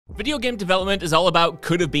Video game development is all about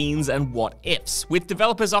could-have-beens and what-ifs, with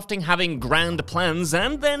developers often having grand plans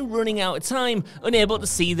and then running out of time, unable to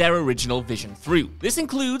see their original vision through. This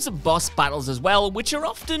includes boss battles as well, which are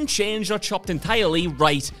often changed or chopped entirely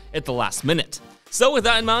right at the last minute. So with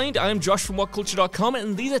that in mind, I'm Josh from WhatCulture.com,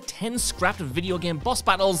 and these are 10 scrapped video game boss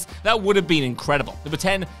battles that would have been incredible. Number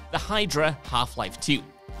 10, the Hydra, Half-Life 2.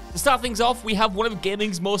 To start things off, we have one of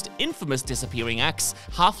gaming's most infamous disappearing acts,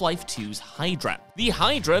 Half-Life 2's Hydra. The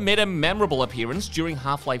Hydra made a memorable appearance during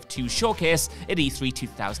Half-Life 2's showcase at E3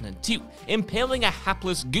 2002, impaling a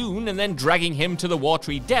hapless goon and then dragging him to the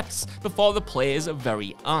watery depths before the player's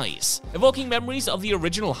very eyes. Evoking memories of the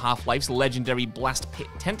original Half-Life's legendary blast pit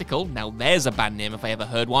tentacle, now there's a bad name if I ever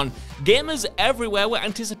heard one, gamers everywhere were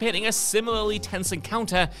anticipating a similarly tense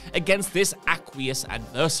encounter against this aqueous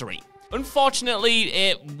adversary. Unfortunately,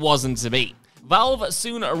 it wasn't to be. Valve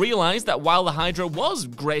soon realized that while the Hydra was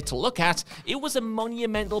great to look at, it was a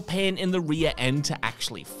monumental pain in the rear end to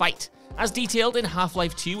actually fight. As detailed in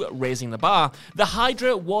Half-Life 2 Raising the Bar, the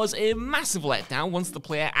Hydra was a massive letdown once the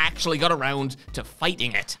player actually got around to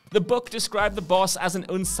fighting it. The book described the boss as an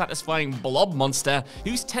unsatisfying blob monster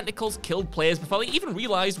whose tentacles killed players before they even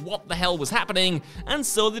realized what the hell was happening, and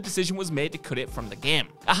so the decision was made to cut it from the game.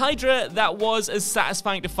 A Hydra that was as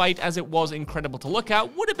satisfying to fight as it was incredible to look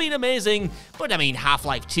at would have been amazing, but I mean,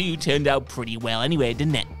 Half-Life 2 turned out pretty well anyway,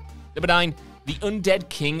 didn't it? Number 9, the Undead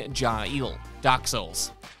King Jael, Dark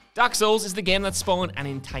Souls. Dark Souls is the game that spawned an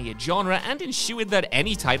entire genre and ensured that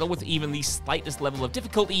any title with even the slightest level of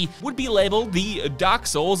difficulty would be labeled the Dark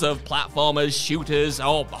Souls of platformers, shooters,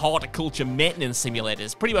 or horticulture maintenance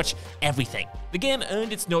simulators, pretty much everything. The game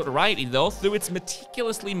earned its notoriety though through its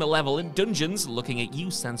meticulously malevolent dungeons, looking at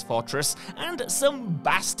you, Sans Fortress, and some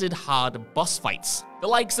bastard hard boss fights. The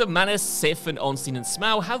likes of Manus, Sif, and Ornstein and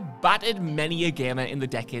Smough have battered many a gamer in the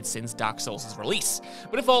decades since Dark Souls' release.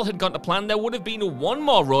 But if all had gone to plan, there would have been one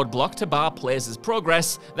more roadblock to bar players'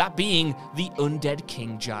 progress, that being the Undead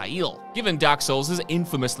King Jael. Given Dark Souls'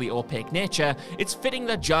 infamously opaque nature, it's fitting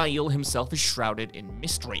that Jael himself is shrouded in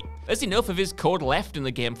mystery. There's enough of his code left in the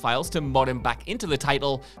game files to mod him back into the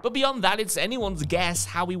title, but beyond that, it's anyone's guess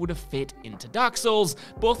how he would have fit into Dark Souls,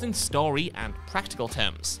 both in story and practical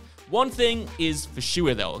terms. One thing is for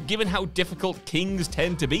sure though, given how difficult kings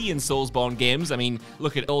tend to be in Soulsborne games, I mean,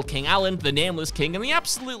 look at old King Allen, the Nameless King, and the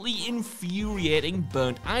absolutely infuriating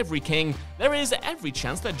Burnt Ivory King, there is every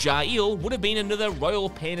chance that Jael would have been another royal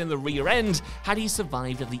pain in the rear end had he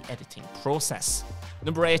survived the editing process.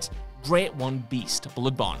 Number 8, Great One Beast,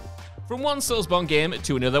 Bloodborne. From one Soulsborne game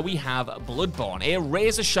to another, we have Bloodborne, a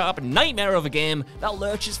razor-sharp nightmare of a game that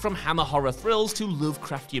lurches from hammer horror thrills to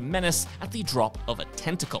Lovecraftian menace at the drop of a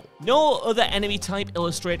tentacle. No other enemy type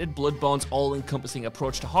illustrated Bloodborne's all-encompassing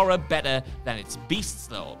approach to horror better than its beasts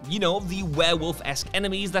though. You know, the werewolf-esque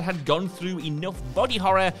enemies that had gone through enough body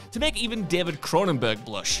horror to make even David Cronenberg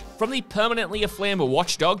blush. From the permanently aflame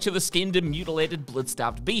watchdog to the skinned and mutilated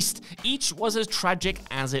blood-stabbed beast, each was as tragic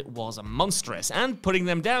as it was monstrous, and putting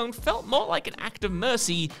them down felt more like an act of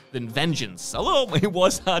mercy than vengeance, although it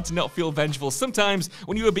was hard to not feel vengeful sometimes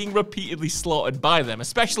when you were being repeatedly slaughtered by them,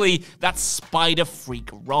 especially that spider freak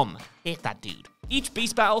Rom. Hate that dude. Each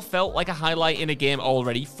beast battle felt like a highlight in a game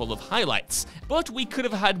already full of highlights, but we could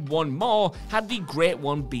have had one more had the Great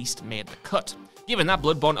One Beast made the cut. Given that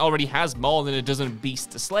Bloodborne already has more than a dozen beasts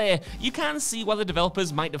to slay, you can see why the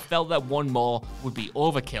developers might have felt that one more would be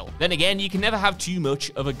overkill. Then again, you can never have too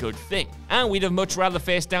much of a good thing, and we'd have much rather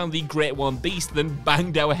face down the Great One Beast than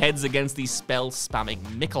banged our heads against the spell-spamming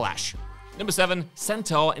Micolash. Number 7,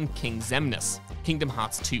 Centaur and King Xemnas, Kingdom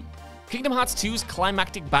Hearts 2. Kingdom Hearts 2's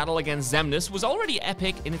climactic battle against Xemnas was already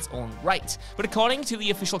epic in its own right, but according to the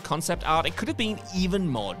official concept art, it could have been even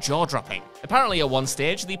more jaw-dropping. Apparently at one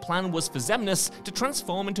stage, the plan was for Xemnas to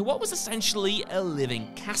transform into what was essentially a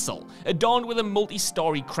living castle, adorned with a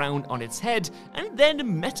multi-story crown on its head, and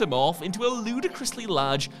then metamorph into a ludicrously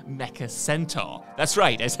large mecha centaur. That's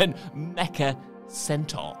right, I said mecha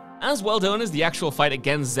centaur. As well done as the actual fight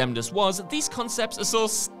against Xemnas was, these concepts are so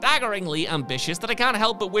staggeringly ambitious that I can't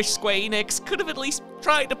help but wish Square Enix could have at least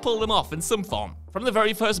tried to pull them off in some form. From the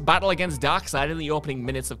very first battle against Darkseid in the opening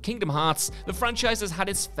minutes of Kingdom Hearts, the franchise has had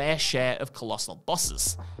its fair share of colossal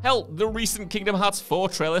bosses. Hell, the recent Kingdom Hearts 4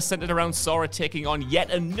 trailer centered around Sora taking on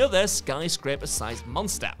yet another skyscraper-sized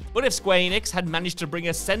monster. But if Square Enix had managed to bring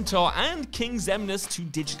a Centaur and King Xemnas to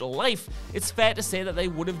digital life, it's fair to say that they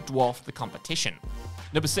would have dwarfed the competition.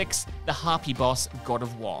 Number 6, the Harpy boss, God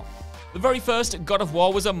of War. The very first God of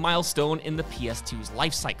War was a milestone in the PS2's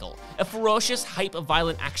life cycle, a ferocious,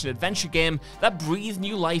 hyper-violent action-adventure game that breathed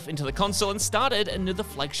new life into the console and started another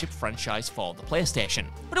flagship franchise for the PlayStation.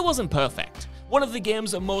 But it wasn't perfect. One of the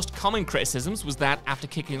game's most common criticisms was that after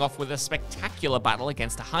kicking off with a spectacular battle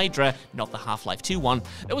against a Hydra, not the Half-Life 2 one,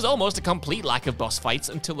 there was almost a complete lack of boss fights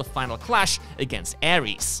until the final clash against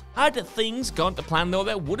Ares. Had things gone to plan though,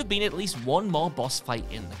 there would have been at least one more boss fight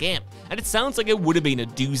in the game, and it sounds like it would have been a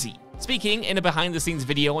doozy. Speaking in a behind-the-scenes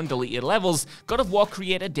video on deleted levels, God of War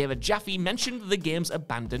creator David Jaffe mentioned the game's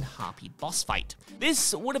abandoned Harpy boss fight.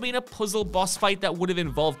 This would have been a puzzle boss fight that would have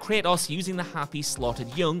involved Kratos using the Harpy's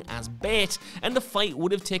slaughtered young as bait, and the fight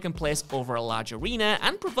would have taken place over a large arena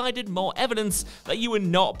and provided more evidence that you were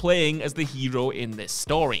not playing as the hero in this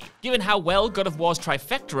story. Given how well God of War's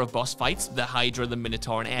trifecta of boss fights, the Hydra, the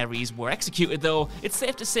Minotaur, and Ares, were executed though, it's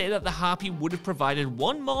safe to say that the Harpy would have provided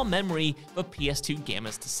one more memory for PS2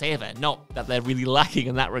 gamers to savor. Not that they're really lacking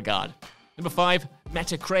in that regard. Number 5,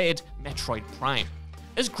 Meta Kraid, Metroid Prime.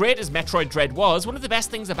 As great as Metroid Dread was, one of the best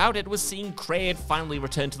things about it was seeing Kraid finally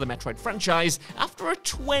return to the Metroid franchise after a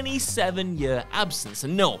 27-year absence.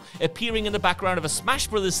 And no, appearing in the background of a Smash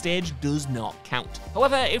Bros. Stage does not count.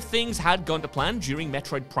 However, if things had gone to plan during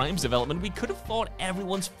Metroid Prime's development, we could have fought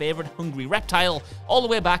everyone's favorite hungry reptile all the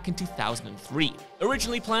way back in 2003.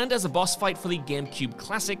 Originally planned as a boss fight for the GameCube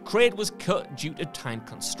classic, Kraid was cut due to time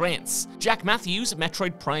constraints. Jack Matthews,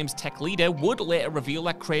 Metroid Prime's tech leader, would later reveal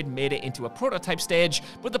that Kraid made it into a prototype stage,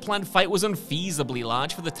 but the planned fight was unfeasibly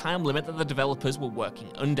large for the time limit that the developers were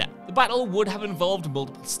working under. The battle would have involved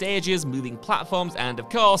multiple stages, moving platforms, and of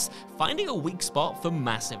course, finding a weak spot for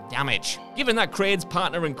massive damage. Given that Kraid's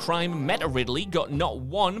partner in crime, Meta Ridley, got not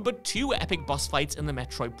one, but two epic boss fights in the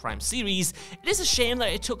Metroid Prime series, it is a shame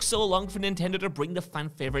that it took so long for Nintendo to bring the fan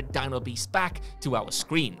favorite Dino Beast back to our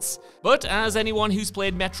screens. But as anyone who's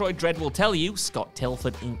played Metroid Dread will tell you, Scott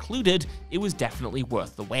Tilford included, it was definitely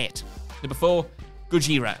worth the wait. Number 4,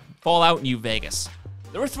 Gojira, Fallout New Vegas.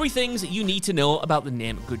 There are 3 things you need to know about the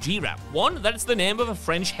name Gojira. 1, that it's the name of a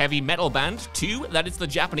French heavy metal band. 2, that it's the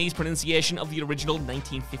Japanese pronunciation of the original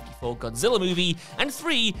 1954 Godzilla movie. And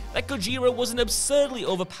 3, that Gojira was an absurdly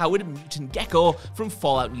overpowered mutant gecko from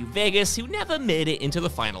Fallout New Vegas who never made it into the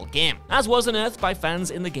final game. As was unearthed by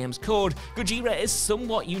fans in the game's code, Gojira is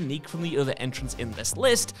somewhat unique from the other entrants in this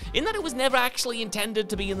list, in that it was never actually intended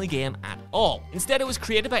to be in the game at all. Instead, it was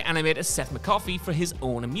created by animator Seth McCarthy for his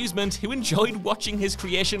own amusement, who enjoyed watching his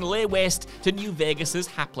creation lay waste to New Vegas's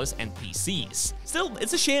hapless NPCs. Still,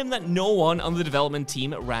 it's a shame that no one on the development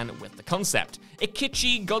team ran with the concept. A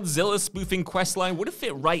kitschy Godzilla spoofing questline would have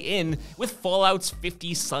fit right in with Fallout's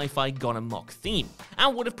 50s sci-fi gone amok theme,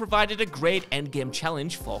 and would have provided a great endgame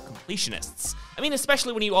challenge for completionists. I mean,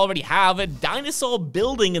 especially when you already have a dinosaur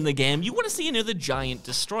building in the game, you want to see another giant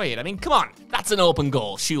destroy it. I mean, come on, that's an open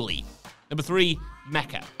goal, surely. Number 3,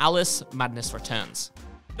 Mecha, Alice Madness Returns.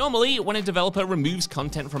 Normally, when a developer removes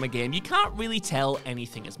content from a game, you can't really tell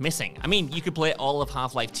anything is missing. I mean, you could play all of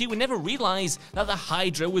Half-Life 2 and never realize that the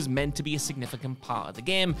Hydra was meant to be a significant part of the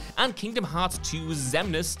game, and Kingdom Hearts 2's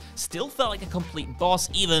Xemnas still felt like a complete boss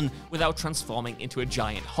even without transforming into a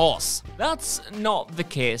giant horse. That's not the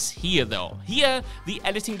case here though. Here, the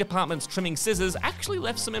editing department's trimming scissors actually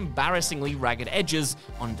left some embarrassingly ragged edges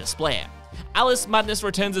on display. Alice Madness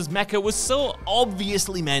Returns' mecha was so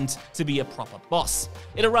obviously meant to be a proper boss.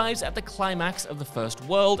 It arrives at the climax of the first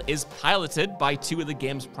world, is piloted by 2 of the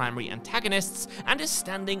game's primary antagonists, and is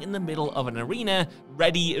standing in the middle of an arena,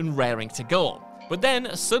 ready and raring to go. But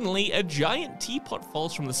then, suddenly, a giant teapot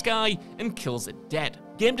falls from the sky and kills it dead.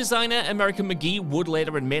 Game designer American McGee would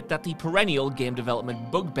later admit that the perennial game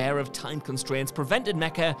development bugbear of time constraints prevented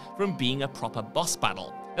mecha from being a proper boss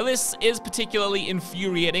battle. Now, this is particularly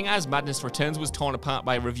infuriating as Madness Returns was torn apart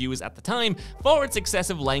by reviewers at the time for its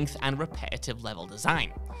excessive length and repetitive level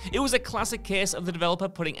design. It was a classic case of the developer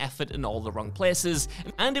putting effort in all the wrong places,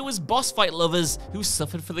 and it was boss fight lovers who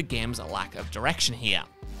suffered for the game's lack of direction here.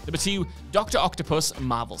 Number 2, Dr. Octopus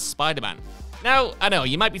Marvel's Spider-Man. Now, I know,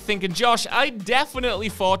 you might be thinking, Josh, I definitely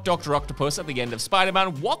fought Dr. Octopus at the end of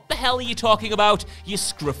Spider-Man. What the hell are you talking about, you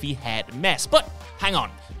scruffy-haired mess? But hang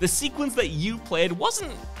on, the sequence that you played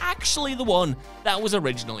wasn't actually the one that was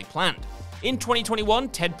originally planned. In 2021,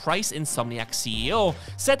 Ted Price, Insomniac's CEO,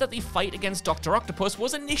 said that the fight against Dr. Octopus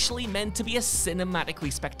was initially meant to be a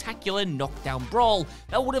cinematically spectacular knockdown brawl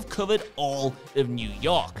that would have covered all of New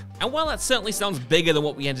York. And while that certainly sounds bigger than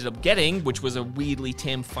what we ended up getting, which was a weirdly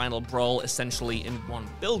tame final brawl essentially in one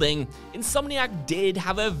building, Insomniac did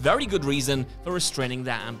have a very good reason for restraining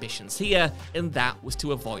their ambitions here, and that was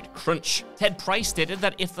to avoid crunch. Ted Price stated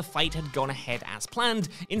that if the fight had gone ahead as planned,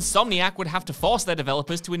 Insomniac would have to force their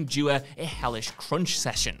developers to endure a hellish crunch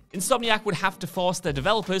session. Insomniac would have to force their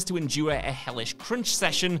developers to endure a hellish crunch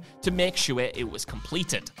session to make sure it was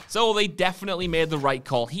completed. So they definitely made the right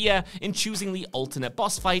call here in choosing the alternate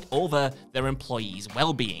boss fight over their employees'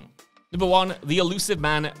 well-being. Number 1, the Elusive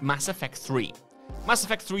Man, Mass Effect 3. Mass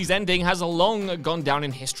Effect 3's ending has long gone down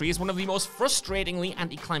in history as one of the most frustratingly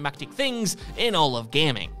anticlimactic things in all of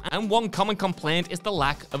gaming, and one common complaint is the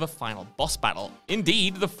lack of a final boss battle.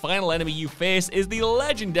 Indeed, the final enemy you face is the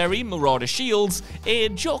legendary Marauder Shields, a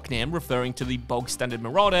joke name referring to the bog-standard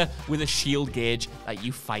Marauder with a shield gauge that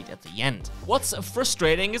you fight at the end. What's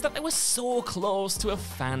frustrating is that they were so close to a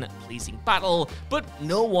fan-pleasing battle, but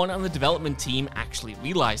no one on the development team actually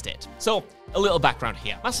realized it. So, a little background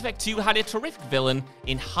here. Mass Effect 2 had a terrific villain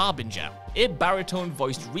in Harbinger, a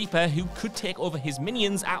baritone-voiced Reaper who could take over his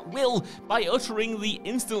minions at will by uttering the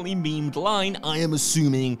instantly memed line, "I am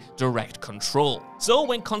assuming direct control." So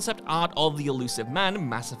when concept art of the Elusive Man,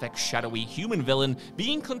 Mass Effect's shadowy human villain,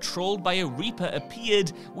 being controlled by a Reaper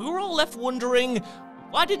appeared, we were all left wondering,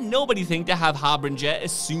 why did nobody think to have Harbinger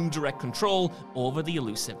assume direct control over the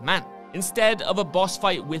Elusive Man? Instead of a boss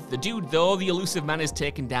fight with the dude, though, the Elusive Man is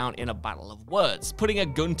taken down in a battle of words, putting a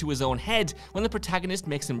gun to his own head when the protagonist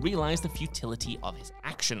makes him realize the futility of his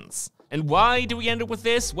actions. And why do we end up with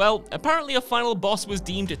this? Well, apparently a final boss was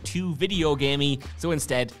deemed too video gamey, so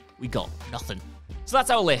instead, we got nothing. So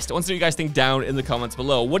that's our list. I want to know what you guys think down in the comments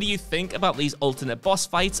below. What do you think about these alternate boss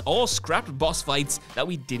fights or scrapped boss fights that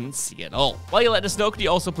we didn't see at all? While you let us know, could you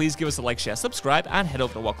also please give us a like, share, subscribe, and head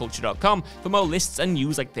over to WhatCulture.com for more lists and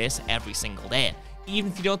news like this every single day.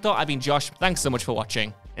 Even if you don't though, I've been Josh. Thanks so much for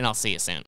watching, and I'll see you soon.